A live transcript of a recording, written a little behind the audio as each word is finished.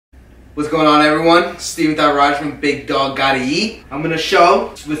What's going on, everyone? Steven Raj from Big Dog Gotta Eat. I'm in a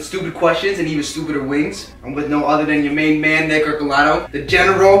show with stupid questions and even stupider wings. I'm with no other than your main man, Nick.ercolano, the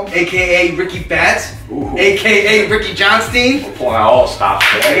General, aka Ricky Bats, aka Ricky Johnstein. We're pulling out all stops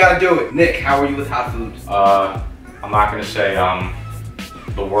today. You gotta do it. Nick, how are you with hot food? I'm not gonna say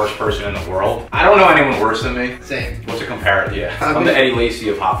the worst person in the world. I don't know anyone worse than me. Same. What's a comparison? Yeah, I'm the Eddie Lacy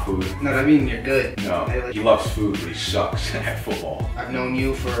of hot food. No, I mean you're good. No, he loves food, but he sucks at football. I've known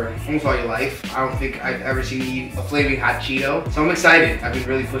you for almost all your life. I don't think I've ever seen you eat a flaming hot Cheeto. So I'm excited. I've been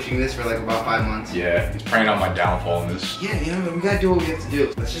really pushing this for like about 5 months. Yeah, he's preying on my downfall in this. Yeah, you know, we gotta do what we have to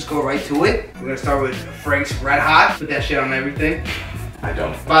do. Let's just go right to it. We're gonna start with Frank's Red Hot. Put that shit on everything. I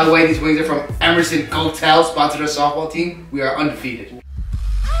don't. By the way, these wings are from Emerson Gotel, sponsored our softball team. We are undefeated.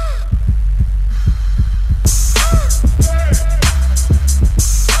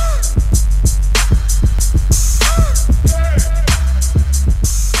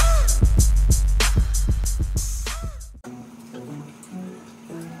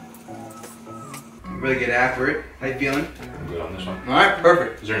 Really get after it. How you feeling? I'm good on this one. Alright,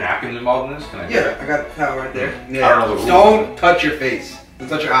 perfect. Is there napkins involved in this? Can I get it? I got the towel right there. Yeah. I don't know the rules. Don't touch your face. Don't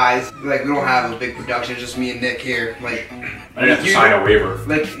touch your eyes. Like, we don't have a big production, it's just me and Nick here. Like, I didn't have to sign a waiver.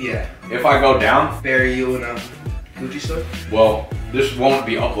 Like, yeah. If I go down, bury you in a Gucci store? Well, this won't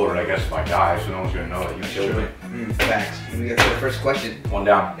be uploaded, I guess, if I die, so no one's gonna know that you killed me. Facts. Let me get to the first question. One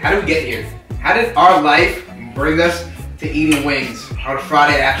down. How did we get here? How did our life bring us to eating wings on a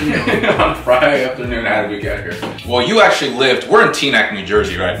Friday afternoon? On Friday afternoon, how did we get here? Well, you actually lived, we're in Teaneck, New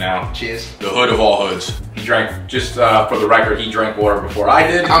Jersey right now. Cheers. The hood of all hoods. He drank, just for the record, he drank water before I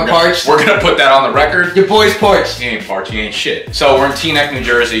did. I'm parched. We're gonna put that on the record. Your boy's parched. He ain't parched, he ain't shit. So we're in Teaneck, New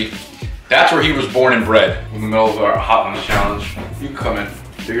Jersey. That's where he was born and bred. In the middle of our Hot Ones challenge. You can come in.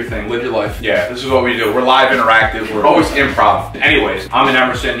 Do your thing, live your life. Yeah, this is what we do. We're live interactive, we're always improv. Anyways, I'm in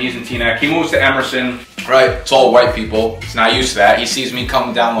Emerson, he's in Teaneck. He moves to Emerson, right? It's all white people. He's not used to that. He sees me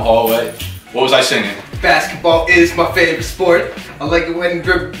coming down the hallway. What was I singing? Basketball is my favorite sport. I like it when you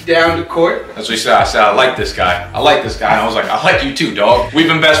dribble down the court. That's what he said. I said, I like this guy. I like this guy. And I was like, I like you too, dog. We've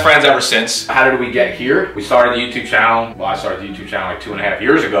been best friends ever since. How did we get here? We started the YouTube channel. Well, I started the YouTube channel like 2.5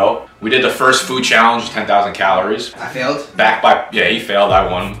 years ago. We did the first food challenge, 10,000 calories. I failed. Backed by, yeah, he failed.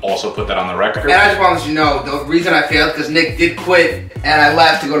 I won. Also put that on the record. And I just want to let you know, the reason I failed, because Nick did quit, and I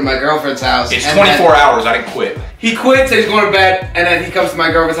left to go to my girlfriend's house. It's 24 hours. I didn't quit. He quit, said he's going to bed, and then he comes to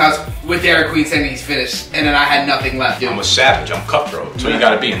my girlfriend's house with Dairy Queen saying he's finished, and then I had nothing left. I'm a savage. I'm cutthroat. So you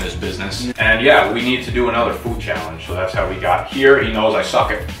got to be in this business. And yeah, we need to do another food challenge. So that's how we got here. He knows I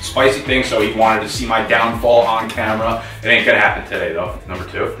suck at spicy things, so he wanted to see my downfall on camera. It ain't gonna happen today, though. Number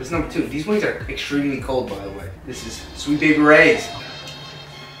 2. This is number 2. These wings are extremely cold, by the way. This is Sweet Baby Ray's.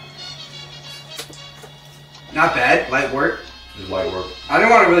 Not bad. Light work. This is light work. I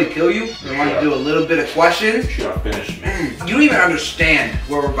didn't want to really kill you. I wanted to do a little bit of questions. You should have finished me. You don't even understand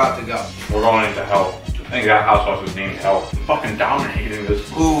where we're about to go. We're going into hell. I think that house was named Hell. I'm fucking dominating this.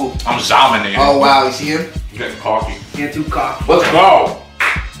 Ooh. I'm zominating. Oh wow, you see him? I'm getting cocky. You're too cocky. Let's go.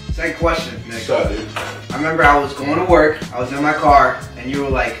 Second question, Nick. What's up, dude? I remember I was going to work, I was in my car, and you were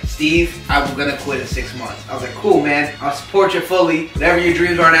like, Steve, I'm gonna quit in 6 months. I was like, cool, man. I'll support you fully. Whatever your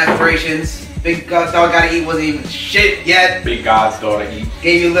dreams are and aspirations. Big Dog Gotta Eat wasn't even shit yet. Big God's Daughter Eat.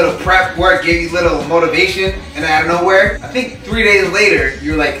 Gave you a little prep work, gave you a little motivation, and out of nowhere, I think 3 days later,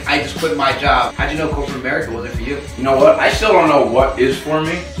 you're like, I just quit my job. How'd you know corporate America wasn't for you? You know what? I still don't know what is for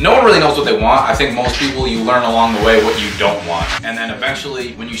me. No one really knows what they want. I think most people, you learn along the way what you don't want. And then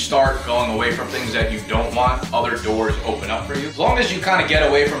eventually, when you start going away from things that you don't want, other doors open up for you. As long as you kind of get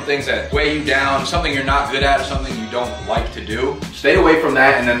away from things that weigh you down, something you're not good at, or something you don't like to do, stay away from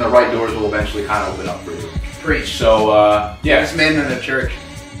that, and then the right doors will eventually kind of open up for you. Preach. So, yeah. This man in the church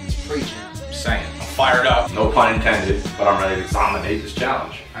is preaching. I'm saying. I'm fired up. No pun intended, but I'm ready to dominate this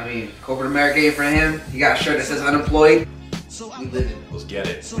challenge. I mean, corporate America ain't for him. You got a shirt that says unemployed. We live it. Let's get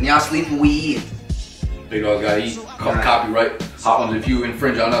it. When y'all sleep, we eat. Big Dog Gotta Eat. Copyright. Hot Ones, if you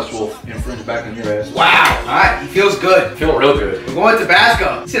infringe on us, we'll infringe back on your ass. Wow. Alright, he feels good. I feel real good. We're going to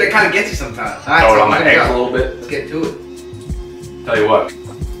Tabasco. See, that kind of gets you sometimes. Alright, throw it on my eggs a little bit. Let's get to it. Tell you what.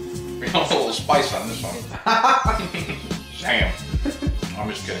 We got a little spice on this one. Damn. I'm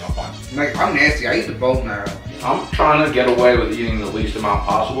just kidding, I'm fine. Like, I'm nasty. I eat the bone marrow. I'm trying to get away with eating the least amount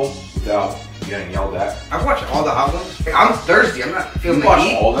possible without getting yelled at. I've watched all the Hot Ones. I'm thirsty. I'm not feeling the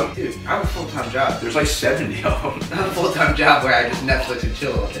heat. All of them? Dude, I have a full-time job. There's like 70 of them. I have a full-time job where I just Netflix and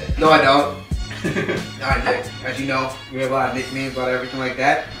chill all day. No, I don't. Alright, Nick. As you know, we have a lot of nicknames about everything like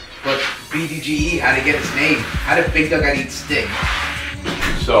that. But BDGE, how to get its name? How did Big Dog Gotta Eat stick?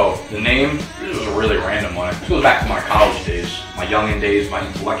 So So the name, this was a really random one. This goes back to my college days, my youngin' days, my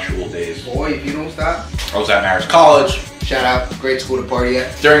intellectual days. Boy, if you don't stop. I was at Marist College. Shout out, great school to party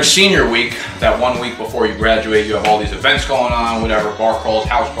at. During senior week, that 1 week before you graduate, you have all these events going on, whatever, bar crawls,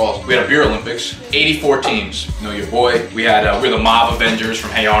 house crawls. We had a beer Olympics, 84 teams. You know your boy. We had, we're the Mob Avengers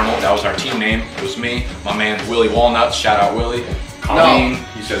from Hey Arnold. That was our team name. It was me, my man Willie Walnuts. Shout out Willie. Colleen,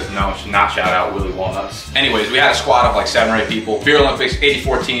 he says no, should not shout out Willie Walnuts. Anyways, we had a squad of like 7 or 8 people. Beer Olympics,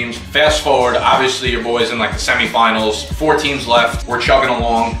 84 teams. Fast forward, obviously your boy's in like the semifinals. 4 teams left. We're chugging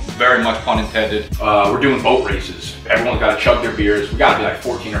along, very much pun intended. We're doing boat races. Everyone's got to chug their beers. We got to be like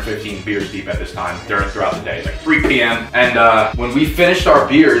 14 or 15 beers deep at this time throughout the day. It's like 3 p.m. And when we finished our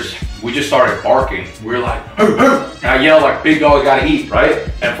beers, we just started barking. We were like, hoo, hoo. And I yelled like, big dog's gotta eat, right?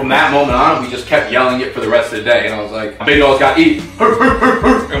 And from that moment on, we just kept yelling it for the rest of the day. And I was like, big dog's gotta eat.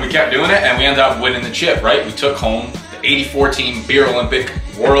 And we kept doing it, and we ended up winning the chip, right? We took home the 84 team Beer Olympic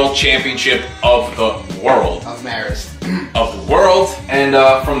World Championship of the world. Of Marist. Of the world. And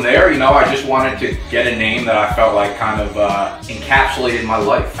from there, you know, I just wanted to get a name that I felt like kind of encapsulated my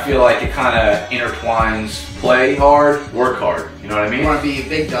life. I feel like it kind of intertwines play hard, work hard. You know what I mean? You want to be a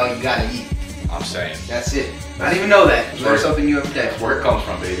big dog, you gotta eat. I'm saying. That's it. I didn't even know that. Learn something new every day. That's where it comes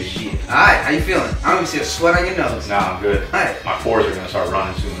from, baby. Shit. Alright, how you feeling? I don't even see a sweat on your nose. Nah, I'm good. Alright. My pores are gonna start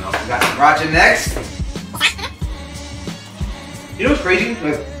running soon though. We got Roger next. You know what's crazy?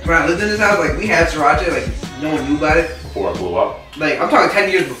 Like, when I lived in this house, like, we had sriracha, like, no one knew about it. Before I blew up? Like, I'm talking 10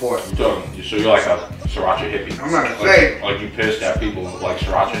 years before. So you're like a sriracha hippie. I'm not gonna say. Like you pissed at people who like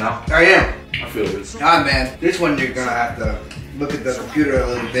sriracha now? I am. I feel it. Ah, man. This one you're gonna have to look at the computer a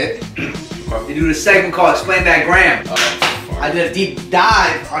little bit. They do this segment called Explain That Gram. I did a deep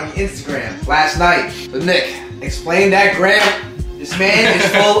dive on Instagram last night. So Nick, explain that gram. This man is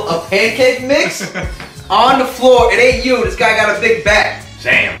full of pancake mix on the floor. It ain't you. This guy got a big back.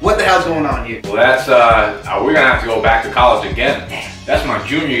 Damn. What the hell's going on here? Well, that's, we're gonna have to go back to college again. That's my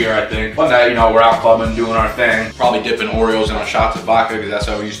junior year, I think. One night, you know, we're out clubbing, doing our thing. Probably dipping Oreos in our shots of vodka, because that's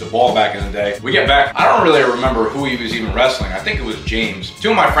how we used to ball back in the day. We get back, I don't really remember who he was even wrestling. I think it was James.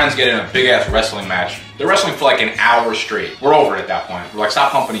 2 of my friends get in a big ass wrestling match. They're wrestling for like an hour straight. We're over it at that point. We're like,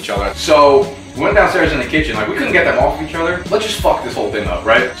 stop pumping each other. So, we went downstairs in the kitchen, like we couldn't get them off of each other. Let's just fuck this whole thing up,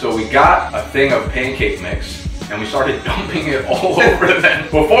 right? So we got a thing of pancake mix, and we started dumping it all over them.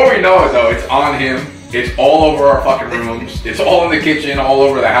 Before we know it though, it's on him. It's all over our fucking rooms. It's all in the kitchen, all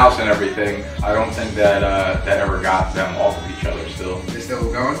over the house and everything. I don't think that that ever got them off of each other still. They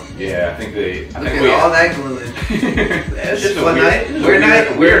still going? Yeah, I think they... Look at all that gluing. It's just a fun night? Weird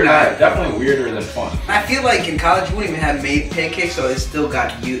night? Weird night. Definitely weirder than fun. I feel like in college you wouldn't even have made pancakes, so it still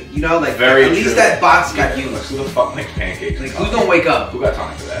got you. You know, like Very at least that box got you. Like, who the fuck makes pancakes? Like who's gonna wake up? Who got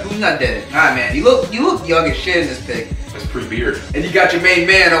time for that? Who's not dead? Alright, man. You look young as shit in this pic. That's pre-beard. And you got your main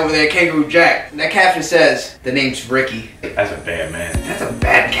man over there, Kangaroo Jack. And that caption says, the name's Ricky. That's a bad man. That's a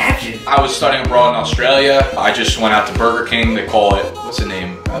bad caption. I was studying abroad in Australia. I just went out to Burger King. They call it, what's the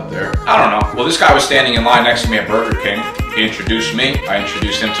name out there? I don't know. Well, this guy was standing in line next to me at Burger King. He introduced me. I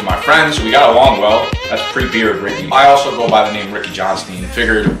introduced him to my friends. We got along well. That's pre-beard Ricky. I also go by the name Ricky Johnstein.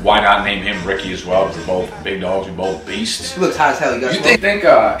 Figured why not name him Ricky as well? We're both big dogs. We're both beasts. He looks hot as hell. You think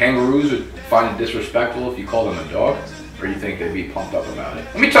kangaroos would find it disrespectful if you call them a dog? Or you think they'd be pumped up about it?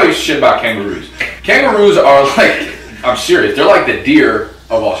 Let me tell you shit about kangaroos. Kangaroos are like, I'm serious, they're like the deer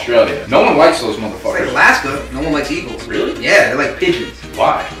of Australia. No one likes those motherfuckers. It's like Alaska, no one likes eagles. Really? Yeah, they're like pigeons.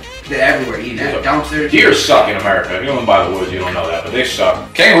 Why? They're everywhere eating at dumpsters. Deer suck in America. If you don't live by the woods, you don't know that, but they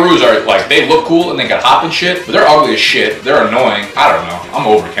suck. Kangaroos are like, they look cool and they can hop and shit, but they're ugly as shit. They're annoying. I don't know. I'm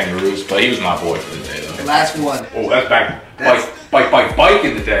over kangaroos, but he was my boy for the day though. The last one. Oh, that's back. Bike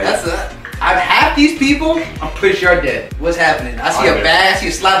in the day. That's that. I've half these people, I'm pretty sure are dead. What's happening? I see a bag, I see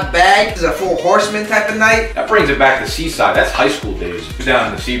a slap bag. This is a full horseman type of night. That brings it back to Seaside. That's high school days. Who's down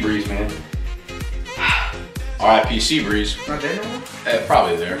in the sea breeze, man? R.I.P. Seabreeze. Not there no more?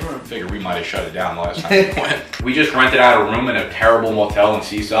 Probably there. Figure we might have shut it down the last time we went. We just rented out a room in a terrible motel in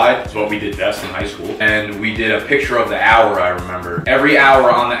Seaside. That's what we did best in high school. And we did a picture of the hour, I remember. Every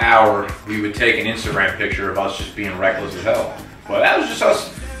hour on the hour, we would take an Instagram picture of us just being reckless as hell. But that was just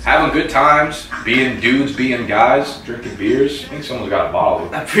us having good times, being dudes, being guys, drinking beers. I think someone's got a bottle.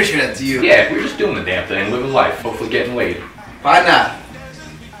 I'm pretty sure that's you. Yeah, we're just doing the damn thing, living life, hopefully getting laid. Why not?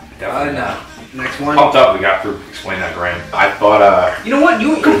 Definitely Why not? Next one. Pumped up, we got through Explain That Gram. I thought, you know what?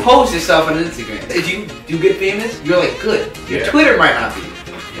 You compose yourself on Instagram. If you do get famous, you're like good. Your Twitter might not be.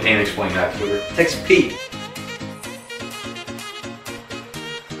 It ain't Explain That Twitter. Text P.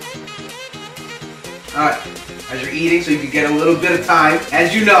 Alright, as you're eating so you can get a little bit of time.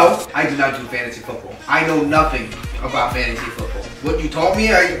 As you know, I do not do fantasy football. I know nothing about fantasy football. what you told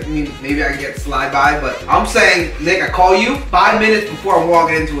me. I mean, maybe I can get slide by, but I'm saying, Nick, I call you 5 minutes before I'm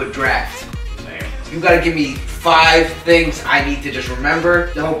walking into a draft. Damn. You gotta give me 5 things I need to just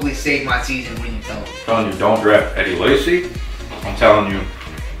remember to hopefully save my season when you tell me. I'm telling you, don't draft Eddie Lacy. I'm telling you,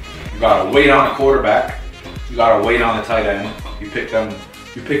 you gotta wait on a quarterback. You gotta wait on a tight end. You pick them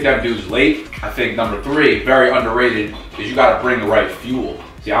dudes late. I think number 3, very underrated, is you gotta bring the right fuel.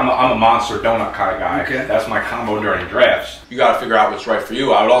 See, I'm a monster donut kind of guy. Okay. That's my combo during drafts. You gotta figure out what's right for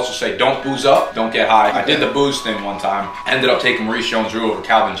you. I would also say don't booze up, don't get high. I did the booze thing one time. Ended up taking Maurice Jones-Drew over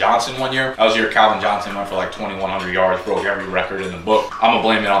Calvin Johnson one year. That was the year Calvin Johnson went for like 2,100 yards, broke every record in the book. I'm gonna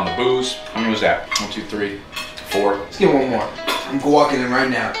blame it on the booze. How many was that? 1, 2, 3, 4. Let's get one more. I'm walking in right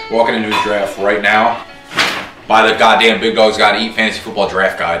now. Walking into his draft right now. Buy the goddamn Big Dog's Gotta Eat Fantasy Football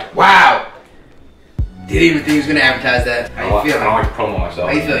Draft Guide. Wow. Didn't even think he was gonna advertise that. How you feeling? I don't like to promo myself.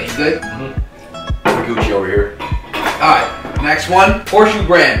 How you feeling? You good? Gucci over here. Alright, next one. Horseshoe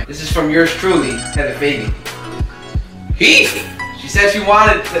brand. This is from yours truly, Heather Fagan. Heath! She said she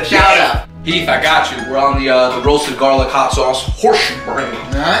wanted a shout out. Heath, I got you. We're on the roasted garlic hot sauce Horseshoe brand.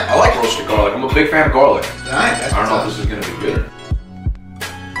 Alright. I like roasted garlic. I'm a big fan of garlic. Alright, I don't know if this is gonna be good.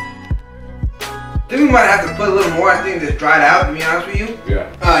 I think we might have to put a little more. I think this dried out, to be honest with you.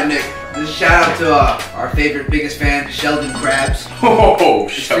 Yeah. Alright, Nick. This is a shout out to our favorite, biggest fan, Sheldon Krabs. Oh,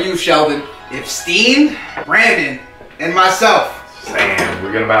 It's for you, Sheldon. If Steen, Brandon, and myself Damn,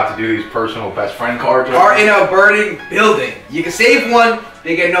 we're about to do these personal best friend cards. are in a burning building, you can save one,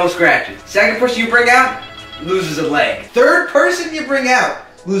 they get no scratches. Second person you bring out loses a leg. Third person you bring out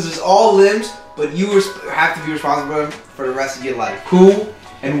loses all limbs, but you have to be responsible for the rest of your life. Who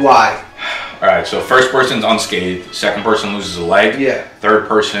and why? Alright, so first person's unscathed, second person loses a leg, Yeah. third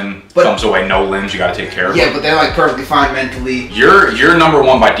person comes away no limbs, you gotta take care of Yeah, them. but they're like perfectly fine mentally. You're number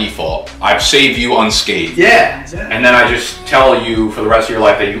 1 by default. I've saved you unscathed. Yeah. And then I just tell you for the rest of your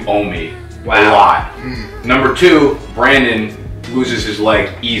life that you owe me a Wow. lot. Number 2, Brandon loses his leg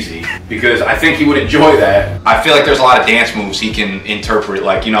easy because I think he would enjoy that. I feel like there's a lot of dance moves he can interpret,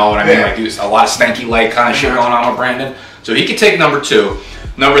 like, you know what I mean? Yeah. Like, there's a lot of stanky leg kind of shit going on with Brandon. So he could take number 2.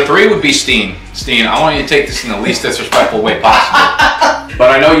 Number 3 would be Steen. Steen, I want you to take this in the least disrespectful way possible. But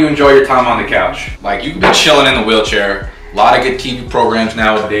I know you enjoy your time on the couch. Like, you could be chilling in the wheelchair. A lot of good TV programs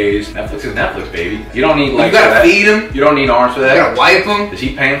nowadays. Netflix is Netflix, baby. You don't need legs You for gotta that. feed him. You don't need arms for You that. gotta wipe him. Is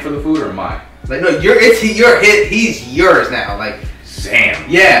he paying for the food or am I? Like, no, he's yours now. Like, Damn.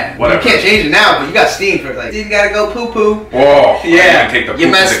 yeah. Whatever. You can't change it now, but you got Steen for like, you gotta go poo poo. Whoa. Yeah. I didn't take the You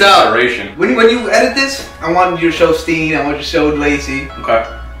poop messed into up. consideration. When you edit this, I wanted you to show Steen, I want you to show Lacey. Okay.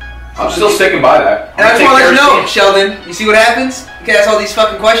 I'm still sticking by that. And I just want to let you know, Sheldon, you see what happens? You can ask all these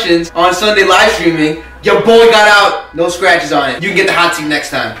fucking questions on Sunday live streaming. Your boy got out, no scratches on it. You can get the hot seat next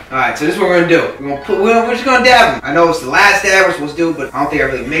time. Alright, so this is what we're gonna do. We're just gonna dab them. I know it's the last dab we're supposed to do, but I don't think I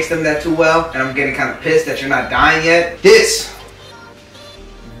really mixed them that too well. And I'm getting kind of pissed that you're not dying yet. This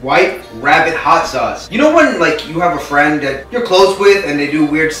White Rabbit hot sauce. You know when like you have a friend that you're close with and they do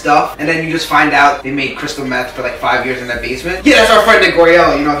weird stuff and then you just find out they made crystal meth for like 5 years in that basement? Yeah, that's our friend Nick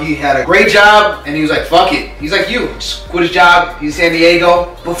Goriello. You know, he had a great job and he was like, fuck it. He's like you. Just quit his job. He's in San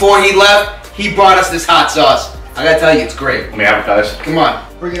Diego. Before he left, he brought us this hot sauce. I gotta tell you, it's great. Let me advertise. Come on,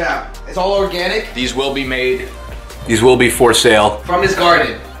 bring it out. It's all organic. These will be made. These will be for sale. From his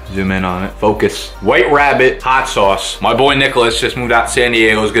garden. Zoom in on it. Focus. White Rabbit hot sauce. My boy Nicholas just moved out to San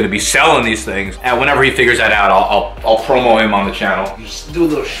Diego. Is going to be selling these things. And whenever he figures that out, I'll promo him on the channel. You just do a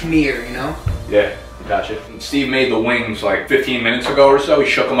little schmear, you know? Yeah, gotcha. Steve made the wings like 15 minutes ago or so. He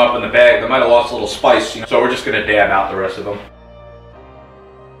shook them up in the bag. They might have lost a little spice, you know? So we're just going to dab out the rest of them.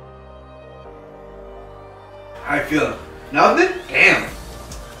 How you feeling? Nothing? Damn.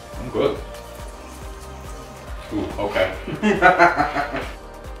 I'm good. Ooh, okay.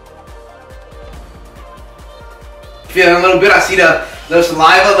 Feeling a little bit. I see the little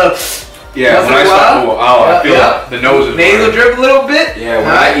saliva, little. Yeah, when I start, I feel yeah. the nose is nasal burning. drip a little bit. Yeah, when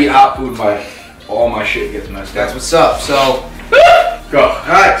I eat hot food, all my shit gets messed That's up. what's up. So, Go. all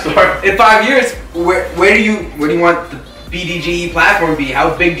right. Sorry. In 5 years, where do you want the BDGE platform to be?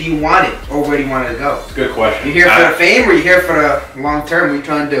 How big do you want it, or where do you want it to go? It's a good question. You here for the fame, or you here for the long term? What are you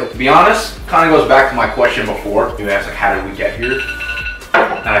trying to do? To be honest, kind of goes back to my question before. You asked like, how did we get here?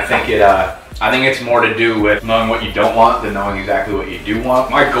 And I think it's more to do with knowing what you don't want than knowing exactly what you do want.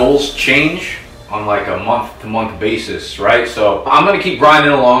 My goals change on like a month-to-month basis, right? So I'm gonna keep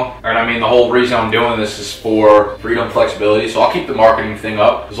grinding along. And I mean, the whole reason I'm doing this is for freedom, flexibility. So I'll keep the marketing thing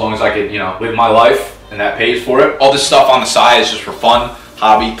up as long as I can, you know, live my life and that pays for it. All this stuff on the side is just for fun,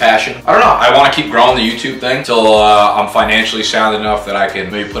 hobby, passion. I don't know. I want to keep growing the YouTube thing till I'm financially sound enough that I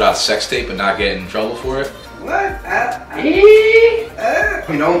can maybe put out a sex tape and not get in trouble for it. What?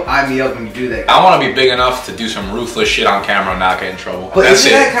 Don't eye me up when you do that. I want to be big enough to do some ruthless shit on camera and not get in trouble. But That's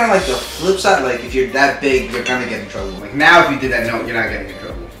isn't it. that kind of like the flip side? Like if you're that big, you're gonna get in trouble. Like now, if you did that, no, you're not getting in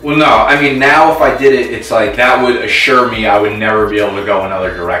trouble. Well, no. I mean, now if I did it, it's like that would assure me I would never be able to go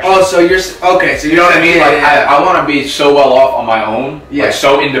another direction. Oh, so you're okay. So you know what I mean? Like I want to be so well off on my own, like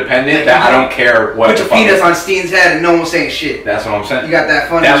so independent that I don't care what. Put your penis on Steen's head and no one was saying shit. That's what I'm saying. You got that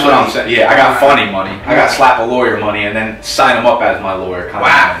funny. That's money. what I'm saying. Yeah, I got funny money. I got slap a lawyer money and then sign him up as my lawyer.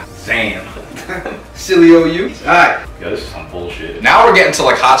 Wow. Damn. Silly OU. Alright. Yeah, this is some bullshit. Now we're getting to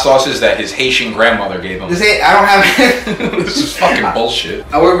like hot sauces that his Haitian grandmother gave him. This ain't, I don't have This is fucking bullshit.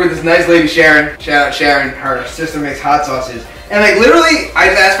 I work with this nice lady, Sharon. Shout out Sharon. Her sister makes hot sauces. And like literally, I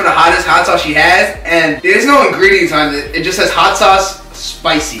just asked for the hottest hot sauce she has, and there's no ingredients on it. It just says hot sauce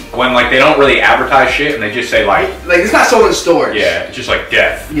spicy. When like they don't really advertise shit and they just say like it's not sold in stores. Yeah, it's just like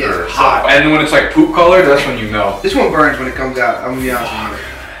death or so hot. And when it's like poop colored, that's when you know. This one burns when it comes out. I'm gonna be honest with you.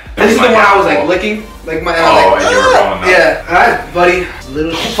 This is the one I was like licking, like my. Oh, and you were going nuts. Yeah, alright, buddy.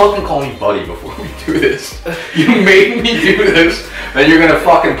 Don't fucking call me buddy before we do this. You made me do this. Then you're gonna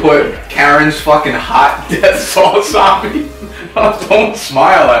fucking put Karen's fucking hot death sauce on me. Don't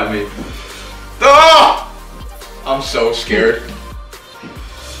smile at me. Ah! I'm so scared.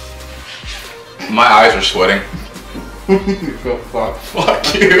 My eyes are sweating.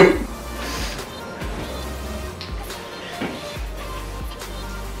 Fuck you.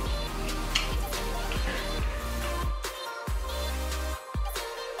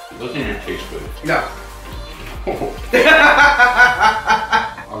 Doesn't even taste good. No.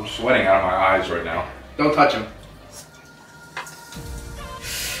 I'm sweating out of my eyes right now. Don't touch them.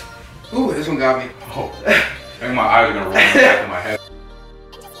 Ooh, this one got me. Oh. I think my eyes are gonna roll in the back of my head.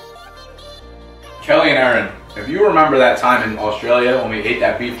 Kelly and Aaron, if you remember that time in Australia when we ate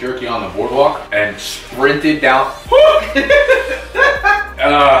that beef jerky on the boardwalk and sprinted down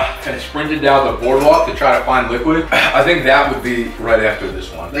the boardwalk to try to find liquid, I think that would be right after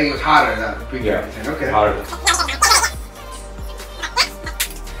this one. I think it was hotter than the previous. Yeah. Okay. Hotter.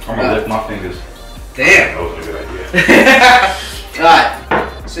 I'm gonna lick my fingers. Damn. That was a good idea.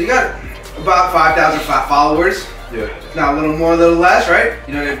 Alright. So you got about 5,000 followers. Yeah. Not a little more, a little less, right?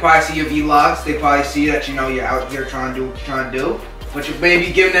 You know, they probably see your vlogs. They probably see that, you know, you're out here trying to do what you're trying to do. But you're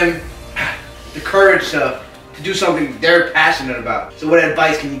maybe giving them the courage to do something they're passionate about. So what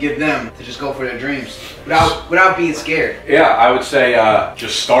advice can you give them to just go for their dreams without being scared? Yeah, I would say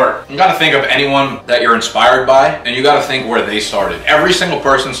just start. You gotta think of anyone that you're inspired by, and you gotta think where they started. Every single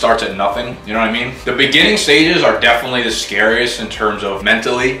person starts at nothing, you know what I mean? The beginning stages are definitely the scariest in terms of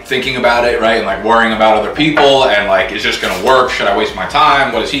mentally thinking about it, right? And like worrying about other people, and like, is this gonna work? Should I waste my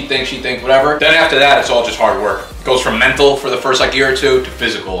time? What does he think, she think, whatever. Then after that, it's all just hard work. It goes from mental for the first like year or two to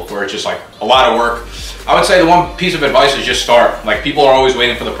physical, where it's just like a lot of work. I would say the one piece of advice is just start. Like, people are always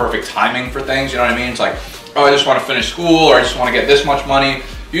waiting for the perfect timing for things, you know what I mean? It's like, oh, I just want to finish school, or I just want to get this much money.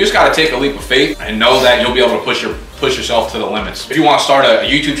 You just got to take a leap of faith and know that you'll be able to push yourself to the limits. If you want to start a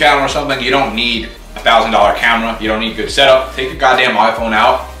YouTube channel or something, you don't need a $1,000 camera. You don't need good setup. Take your goddamn iPhone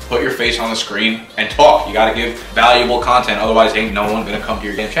out, put your face on the screen, and talk. You got to give valuable content, otherwise ain't no one going to come to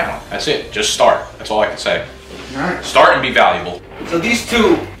your damn channel. That's it. Just start. That's all I can say. All right. Start and be valuable. So these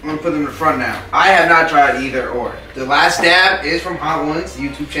two, I'm gonna put them in the front now. I have not tried either or. The Last Dab is from Hot Ones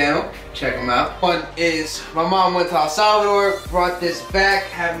YouTube channel. Check them out. One is, my mom went to El Salvador, brought this back,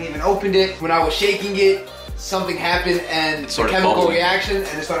 haven't even opened it. When I was shaking it, something happened and a chemical reaction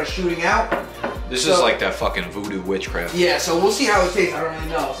and it started shooting out. This is like that fucking voodoo witchcraft. Yeah, so we'll see how it tastes. I don't really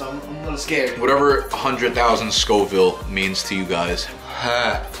know, so I'm a little scared. Whatever 100,000 Scoville means to you guys.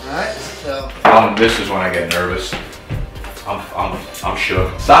 Alright, so. This is when I get nervous. I'm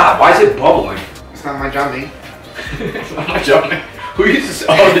shook. Stop, why is it bubbling? It's not my jumping. It's not my jumping. Who uses,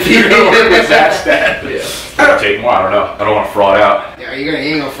 oh, did you know it was that stat? Yeah. I'll take more, I don't know. I don't want to fraud out. Yeah, you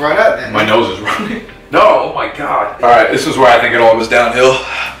ain't gonna fraud out then. My nose is running. No, oh my God. Alright, this is where I think it all goes downhill.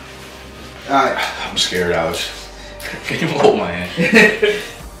 Alright. I'm scared, Alex. Can you hold my hand?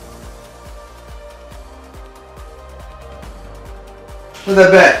 What's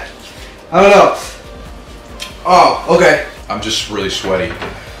that bet? I don't know. Oh, okay. I'm just really sweaty,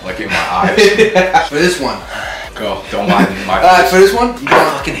 like in my eyes. For this one. Go, don't mind my Alright, for this one,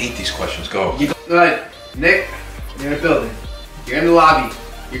 I fucking hate these questions, go. Alright, Nick, you're in a building. You're in the lobby.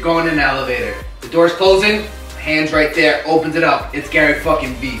 You're going in the elevator. The door's closing, hand's right there, opens it up. It's Gary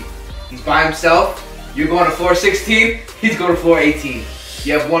fucking V. He's by himself. You're going to floor 16, he's going to floor 18.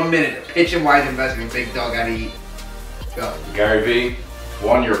 You have 1 minute. Pitch him why he's investing. Big dog gotta eat. Go. Gary V,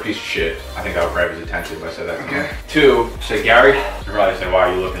 One, you're a piece of shit. I think I would grab his attention if I said that. Okay. Two, say, Gary, I'd probably say, why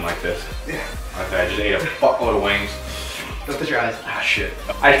are you looking like this? Yeah. I say, I just ate a fuckload of wings. Don't touch your eyes. Ah, shit.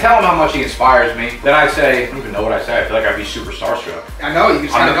 I tell him how much he inspires me. Then I say, I don't even know what I say. I feel like I'd be super starstruck. I know, you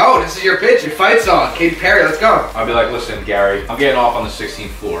just gotta go. This is your pitch, your fight song. Katy Perry, let's go. I'd be like, listen, Gary, I'm getting off on the 16th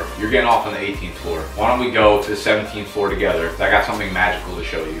floor. You're getting off on the 18th floor. Why don't we go to the 17th floor together? I got something magical to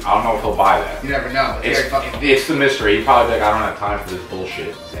show you. I don't know if he'll buy that. You never know. It's the mystery. He'd probably be like, I don't have time for this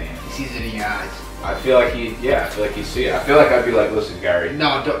bullshit. Damn, he sees it in your eyes. I feel like he'd see it. I feel like I'd be like, listen, Gary.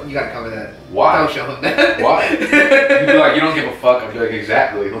 No, don't, you gotta cover that. Why? Don't show him that. Why? He'd be like, you don't give a fuck. I'd be like,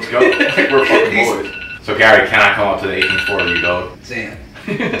 exactly, let's go. Like, we're fucking boys. So Gary, can I come up to the 18th floor with you, dog? Sam.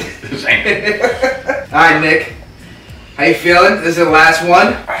 Sam. Alright, Nick. How you feeling? This is the last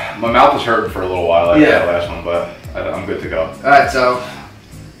one. My mouth was hurting for a little while after that last one, but I'm good to go. Alright, so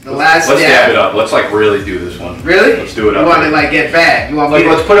let's dab it up. Let's like really do this one. Really? Let's do it up. You want to like get bad? You want like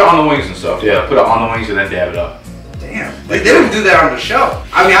let's put it on the wings and stuff. Yeah, put it on the wings and then dab it up. Damn. They don't do that on the show.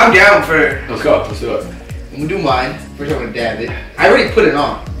 I mean, I'm down for. Let's go. Let's do it. I'm gonna do mine. First, I'm gonna dab it. I already put it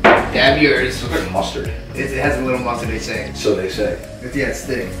on. Dab yours. It looks like mustard. It has a little mustard, they say. So they say. Yeah, it's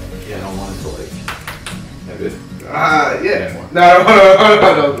thick. Yeah, I don't want it to like. That good? Yeah. No,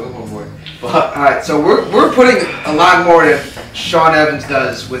 one more. Alright, so we're putting a lot more than Sean Evans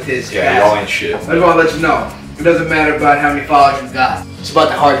does with his Yeah, y'all ain't shit. I just want to let you know. It doesn't matter about how many followers you got. It's about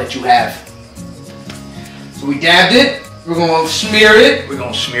the heart that you have. So we dabbed it. We're going to smear it. We're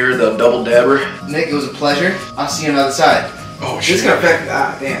going to smear the double dabber. Nick, it was a pleasure. I'll see you on the other side. Oh, shit. This is going to affect me.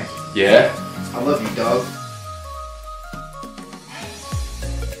 Ah, damn. Yeah? I love you, dog.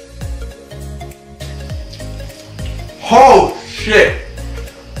 Oh, shit.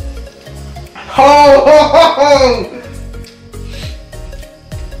 Oh, ho, ho, ho.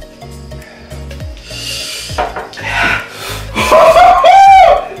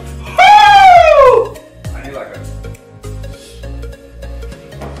 I need like a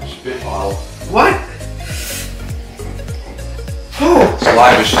spit bottle. What? Oh.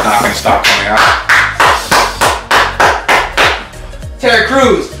 Saliva's just not going to stop coming out. Terry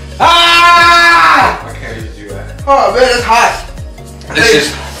Crews. Ah! I can't even do that. Oh man, that's hot.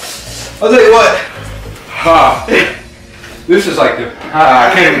 I'll tell you what. This is like the.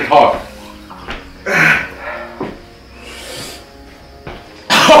 I can't even talk.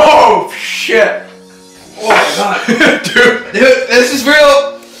 Oh shit! Oh my god, dude, this is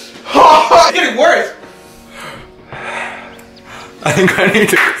real. Oh, it's getting worse. I think I need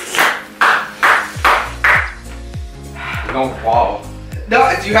to. Don't swallow. No,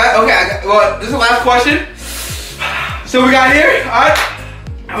 do you have? Okay, well, this is the last question. So we got here. All right.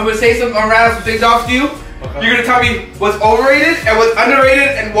 I'm gonna say some around some things off to you. Okay. You're gonna tell me what's overrated and what's underrated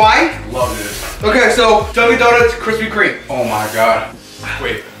and why. Love this. Okay, so Dunkin' Donuts Krispy Kreme. Oh my god.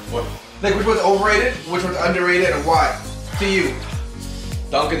 Wait, what? Like which one's overrated, which one's underrated, and why? To you.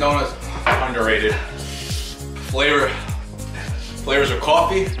 Dunkin' Donuts, underrated. Flavors of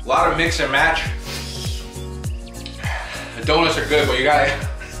coffee, a lot of mix and match. The donuts are good, but you gotta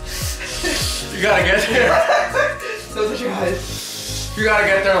get there. Those are your eyes. You gotta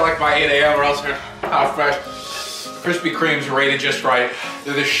get there like by 8 a.m. or else they're not fresh. Krispy Kreme's rated just right.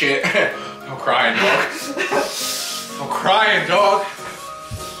 They're the shit. I'm crying, dog. I'm crying, dog.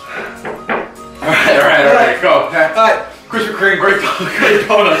 Alright, go. Alright. Krispy Kreme, great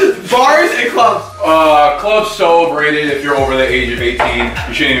donuts. Bars and clubs. Club's so overrated if you're over the age of 18.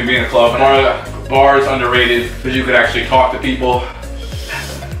 You shouldn't even be in a club. Bars underrated because you could actually talk to people.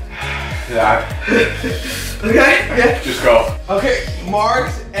 Yeah. Okay. Just go. Okay,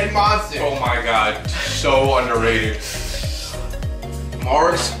 Margs and Monster. Oh my god, so underrated.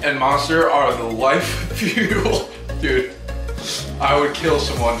 Margs and Monster are the life fuel. Dude, I would kill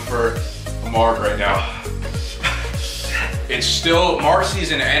someone for a Marg right now. It's still, Marg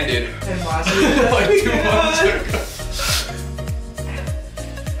season ended and Monster. like 2 months ago.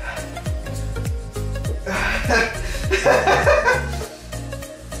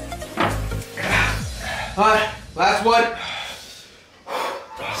 Last one.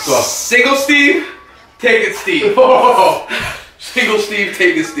 Go. Single Steve, take it Steve. Oh, Single Steve,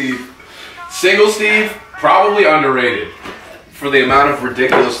 take it Steve. Single Steve, probably underrated for the amount of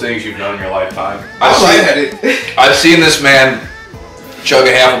ridiculous things you've done in your lifetime. I've seen this man chug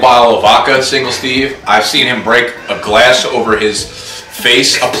a half a bottle of vodka, Single Steve. I've seen him break a glass over his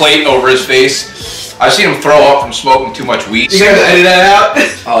face, a plate over his face. I've seen him throw up from smoking too much weed. You gotta edit that out?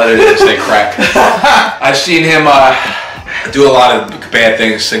 I'll edit it and say crack. I've seen him do a lot of bad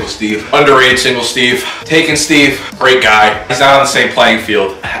things, Single Steve. Underrated Single Steve. Taken Steve, great guy. He's not on the same playing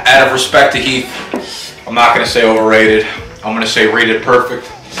field. Out of respect to Heath, I'm not gonna say overrated. I'm gonna say rated perfect.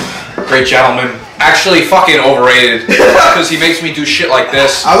 Great gentleman. Actually fucking overrated. Because he makes me do shit like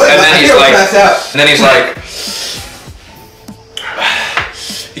this. And then he's like,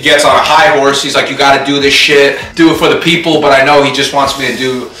 he gets on a high horse. He's like, you gotta do this shit. Do it for the people, but I know he just wants me to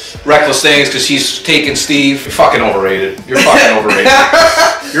do reckless things because he's taking Steve. You're fucking overrated. You're fucking overrated.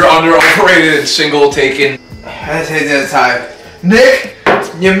 You're overrated and single taken. Let's take that time. Nick,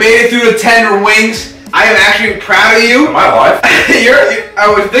 you made it through the 10 wings. I am actually proud of you. Am I alive? I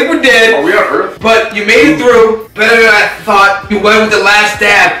would think we're dead. Are we on Earth? But you made it through better than I thought. You went with the last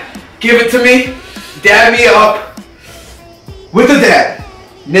dab. Give it to me. Dab me up with the dab.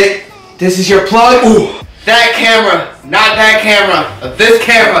 Nick, this is your plug. Ooh. That camera, not that camera. This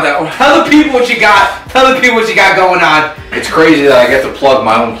camera. Tell the people what you got. Tell the people what you got going on. It's crazy that I get to plug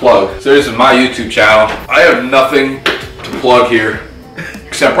my own plug. So this is my YouTube channel. I have nothing to plug here.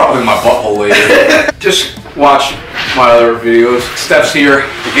 Except probably my butthole later. Just watch my other videos. Steph's here.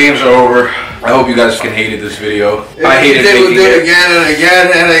 The games are over. I hope you guys can hated this video. I hated making we'll do it again and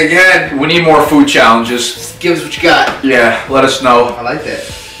again and again. We need more food challenges. Just give us what you got. Yeah, let us know. I like that.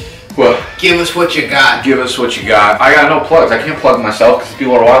 What? Give us what you got. Give us what you got. I got no plugs. I can't plug myself because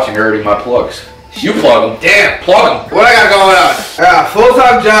people are watching already my plugs. You plug them. Damn. Plug them. What I got going on? I got a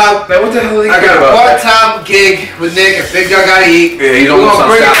full-time job. Man, what the hell are you I got a part-time gig with Nick and Big Dog Gotta Eat. Yeah, he's almost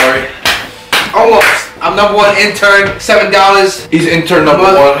on salary. Almost. I'm #1 intern, $7. He's intern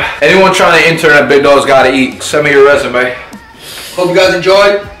 #1. Anyone trying to intern at Big Dog's Gotta Eat, send me your resume. Hope you guys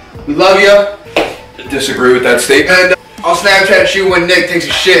enjoyed. We love you. Disagree with that statement. And I'll Snapchat you when Nick takes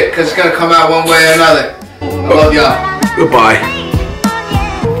a shit, because it's going to come out one way or another. I love y'all. Goodbye.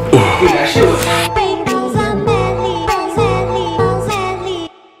 Dude, that shit was...